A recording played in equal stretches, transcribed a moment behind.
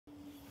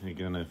Here you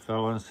go,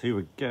 fellas. Here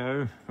we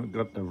go. We've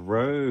got the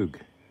Rogue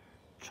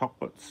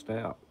Chocolate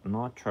Stout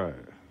Nitro.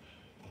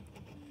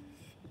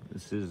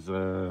 This is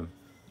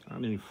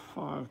only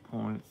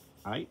 5.8%,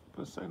 I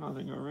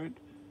think I read.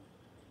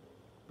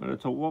 But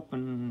it's a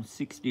whopping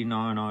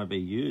 69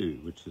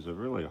 IBU, which is a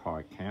really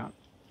high count.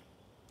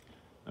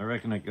 I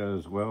reckon it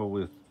goes well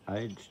with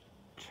aged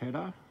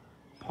cheddar,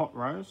 pot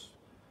roast,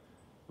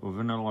 or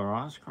vanilla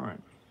ice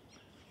cream.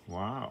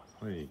 Wow,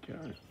 there you go.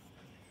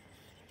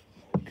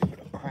 Give it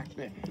a crack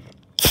then.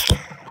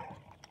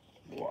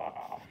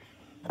 Wow.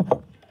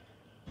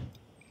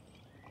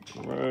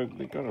 Rogue,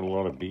 they got a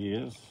lot of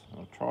beers.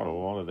 I've tried a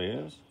lot of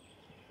theirs.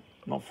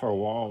 Not for a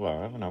while though,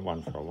 I haven't had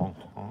one for a long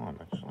time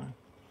actually.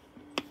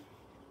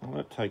 Well,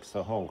 that takes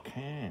the whole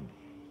can.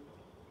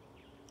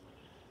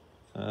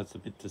 So that's a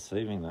bit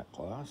deceiving, that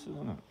glass,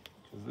 isn't it?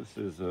 Because this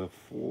is a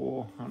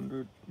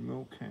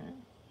 400ml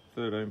can,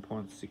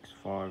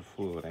 13.65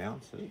 fluid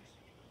ounces,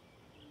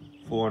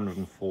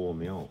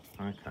 404ml.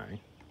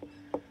 Okay,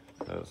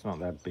 so it's not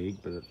that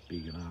big, but it's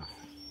big enough.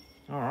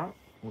 All right,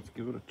 let's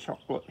give it a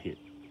chocolate hit.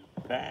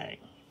 Bang.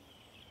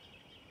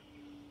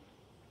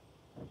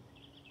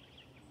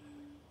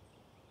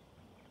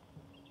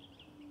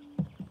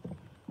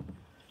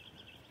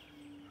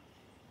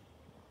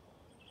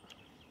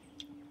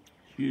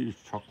 Huge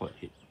chocolate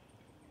hit.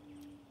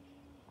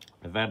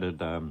 They've added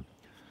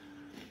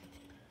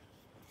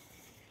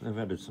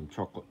some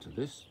chocolate to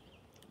this.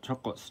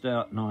 Chocolate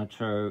Stout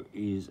Nitro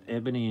is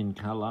ebony in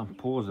colour,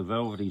 pours a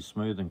velvety,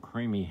 smooth and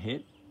creamy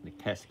head. It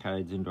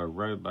cascades into a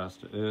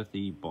robust,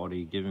 earthy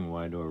body, giving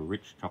way to a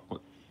rich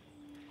chocolate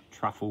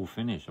truffle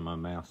finish, and my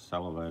mouth's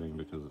salivating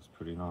because it's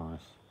pretty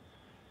nice.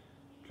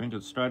 Drink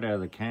it straight out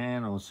of the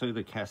can, or see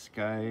the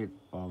cascade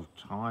of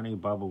tiny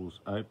bubbles.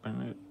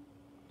 Open it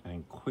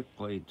and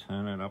quickly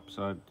turn it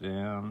upside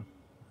down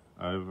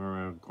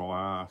over a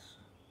glass.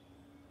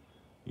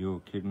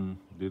 You're kidding,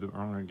 did it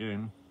wrong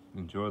again.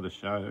 Enjoy the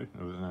show.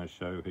 There was no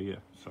show here,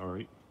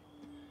 sorry.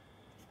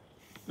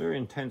 Very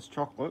intense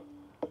chocolate.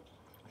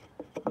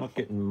 Not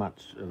getting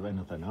much of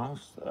anything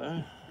else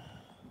though,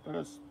 but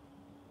it's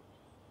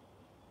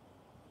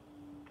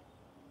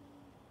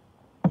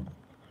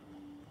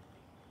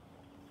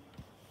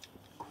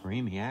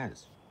creamy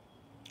as.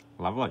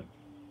 Lovely.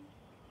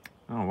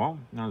 Oh well,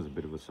 that was a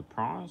bit of a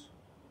surprise.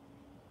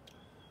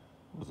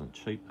 It wasn't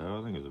cheap though,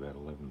 I think it was about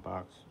 11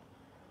 bucks.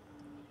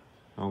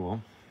 Oh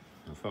well,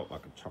 it felt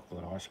like a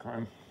chocolate ice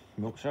cream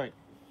milkshake.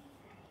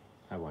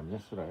 Had one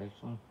yesterday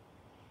actually.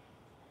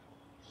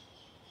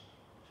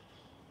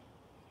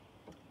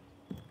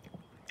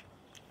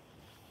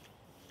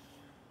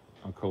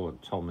 I call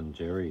it Tom and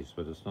Jerry's,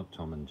 but it's not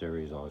Tom and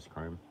Jerry's ice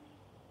cream.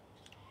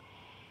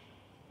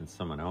 It's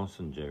someone else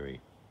and Jerry.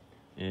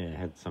 Yeah, I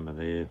had some of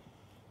their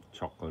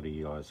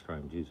chocolatey ice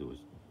cream. Geez, it was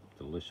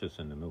delicious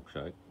in the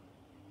milkshake.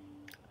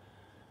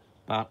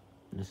 But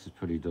this is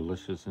pretty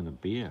delicious in a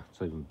beer.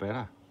 It's even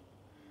better.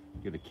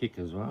 Get a kick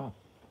as well.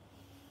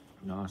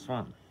 Nice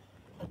one.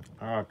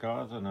 Alright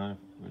guys, I know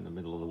we're in the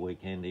middle of the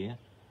weekend here.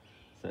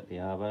 It's at the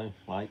Arvo,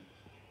 late.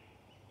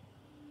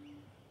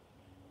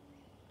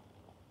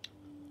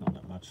 Not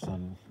that much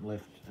sun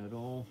left at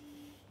all.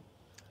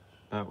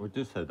 But we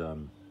just had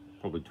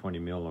probably 20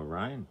 mil of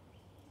rain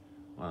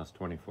last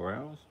 24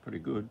 hours. Pretty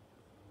good.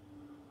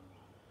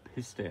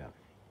 Pissed out.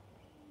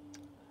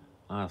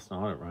 Last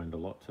night it rained a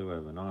lot too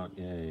overnight.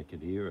 Yeah, you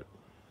could hear it.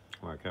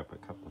 Woke up a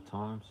couple of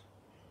times.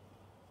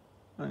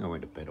 I think I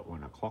went to bed at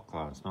 1 o'clock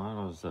last night.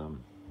 I was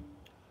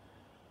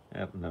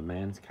out in the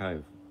man's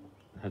cave.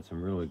 Had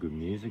some really good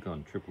music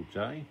on Triple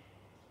J,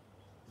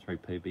 3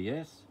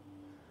 PBS.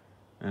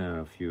 And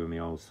a few of my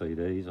old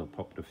CDs, I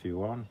popped a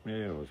few on.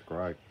 Yeah, it was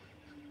great.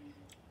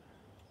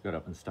 Got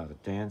up and started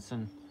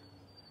dancing,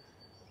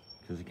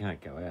 because you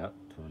can't go out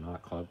to a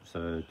nightclub,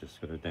 so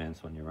just got to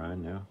dance on your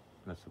own now.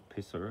 That's a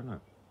pisser, isn't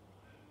it?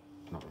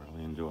 Not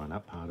really enjoying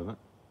that part of it.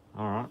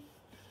 Alright,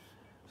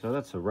 so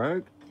that's a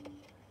Rogue.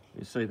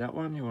 You see that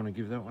one, you want to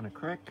give that one a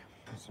crack.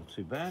 That's not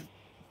too bad.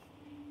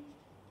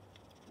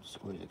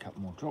 Squeeze a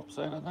couple more drops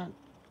out of that,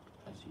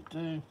 as you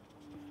do.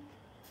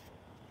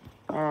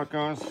 Alright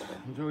guys,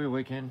 enjoy your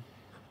weekend.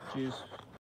 Cheers.